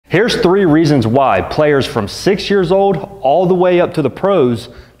Here's 3 reasons why players from 6 years old all the way up to the pros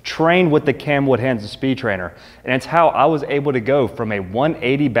train with the CamWood Hands and Speed Trainer. And it's how I was able to go from a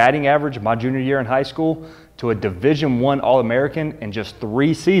 180 batting average my junior year in high school to a Division I All-American in just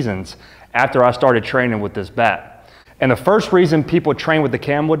 3 seasons after I started training with this bat. And the first reason people train with the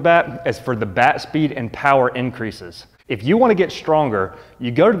CamWood bat is for the bat speed and power increases. If you want to get stronger,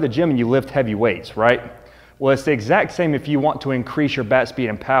 you go to the gym and you lift heavy weights, right? Well, it's the exact same if you want to increase your bat speed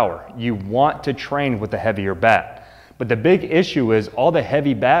and power. You want to train with a heavier bat. But the big issue is all the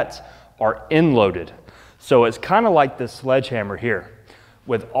heavy bats are end-loaded. So it's kind of like this sledgehammer here.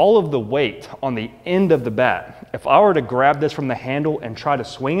 With all of the weight on the end of the bat, if I were to grab this from the handle and try to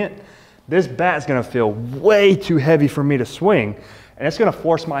swing it, this bat is going to feel way too heavy for me to swing, and it's going to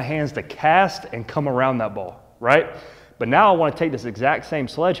force my hands to cast and come around that ball, right? But now I want to take this exact same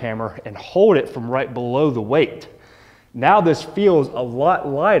sledgehammer and hold it from right below the weight. Now this feels a lot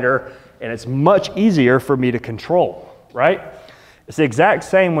lighter and it's much easier for me to control, right? It's the exact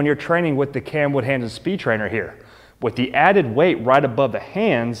same when you're training with the CamWood Hands and Speed Trainer here. With the added weight right above the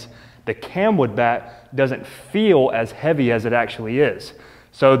hands, the CamWood bat doesn't feel as heavy as it actually is.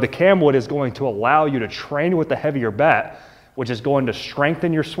 So the CamWood is going to allow you to train with the heavier bat, which is going to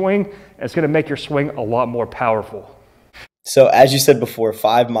strengthen your swing, and it's going to make your swing a lot more powerful. So as you said before,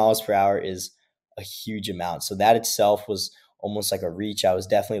 5 miles per hour is a huge amount. So that itself was almost like a reach. I was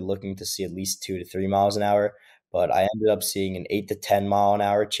definitely looking to see at least 2 to 3 miles an hour, but I ended up seeing an 8 to 10 mile an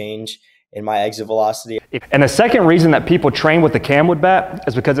hour change in my exit velocity. And the second reason that people train with the CamWood bat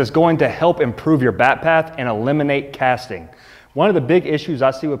is because it's going to help improve your bat path and eliminate casting. One of the big issues I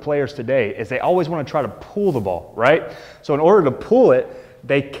see with players today is they always want to try to pull the ball, right? So in order to pull it,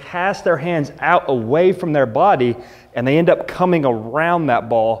 they cast their hands out away from their body and they end up coming around that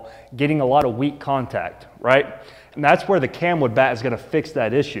ball, getting a lot of weak contact, right? And that's where the CamWood bat is going to fix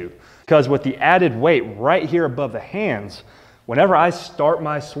that issue. Because with the added weight right here above the hands, whenever I start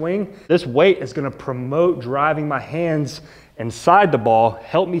my swing, this weight is going to promote driving my hands inside the ball,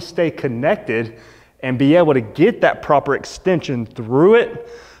 help me stay connected, and be able to get that proper extension through it,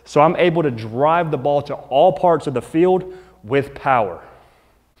 so I'm able to drive the ball to all parts of the field with power.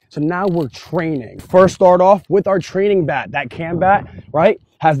 So now we're training. First start off with our training bat. That cam bat, right,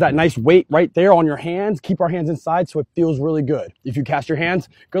 has that nice weight right there on your hands. Keep our hands inside so it feels really good. If you cast your hands,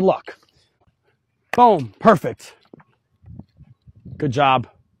 good luck. Boom, perfect. Good job.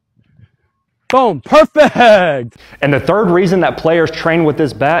 Boom, perfect. And the third reason that players train with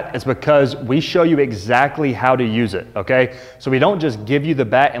this bat is because we show you exactly how to use it, okay? So we don't just give you the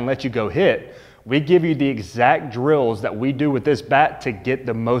bat and let you go hit. We give you the exact drills that we do with this bat to get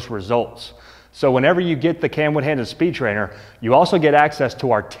the most results. So whenever you get the CamWood Hands and Speed Trainer, you also get access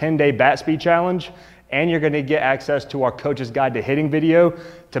to our 10-day bat speed challenge, and you're going to get access to our Coach's Guide to Hitting video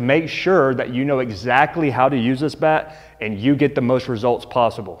to make sure that you know exactly how to use this bat and you get the most results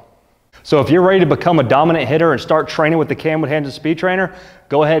possible. So if you're ready to become a dominant hitter and start training with the CamWood Hands and Speed Trainer,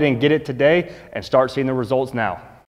 go ahead and get it today and start seeing the results now.